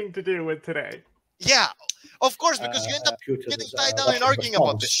nothing to do with today. Yeah. Of course, because you end up getting tied down and arguing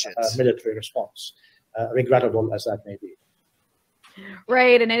about this shit. Military response, regrettable as that may be.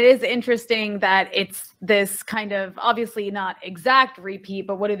 Right, and it is interesting that it's this kind of, obviously not exact repeat,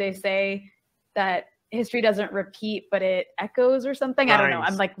 but what do they say? That history doesn't repeat, but it echoes or something? I don't know.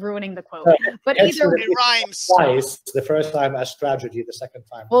 I'm like ruining the quote. But either it rhymes. Twice, the first time as tragedy, the second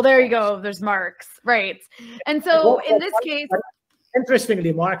time. Well, there you go. There's Marx. Right. And so in this case...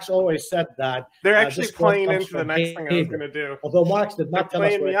 Interestingly, Marx always said that they're actually playing into the next thing I was going to do. Although Marx did not tell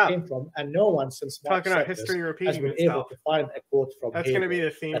us where it came from, and no one since Marx talking about history repeating has been able to find a quote from. That's going to be the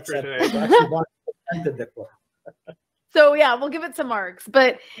theme for today. Actually, Marx invented the quote. So yeah, we'll give it to Marx,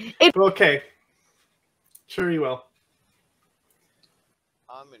 but it. Okay. Sure, you will.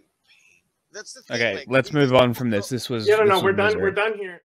 I'm in pain. That's the thing. Okay, like, let's move on from this. This was. Yeah, no, we're done. We're done here.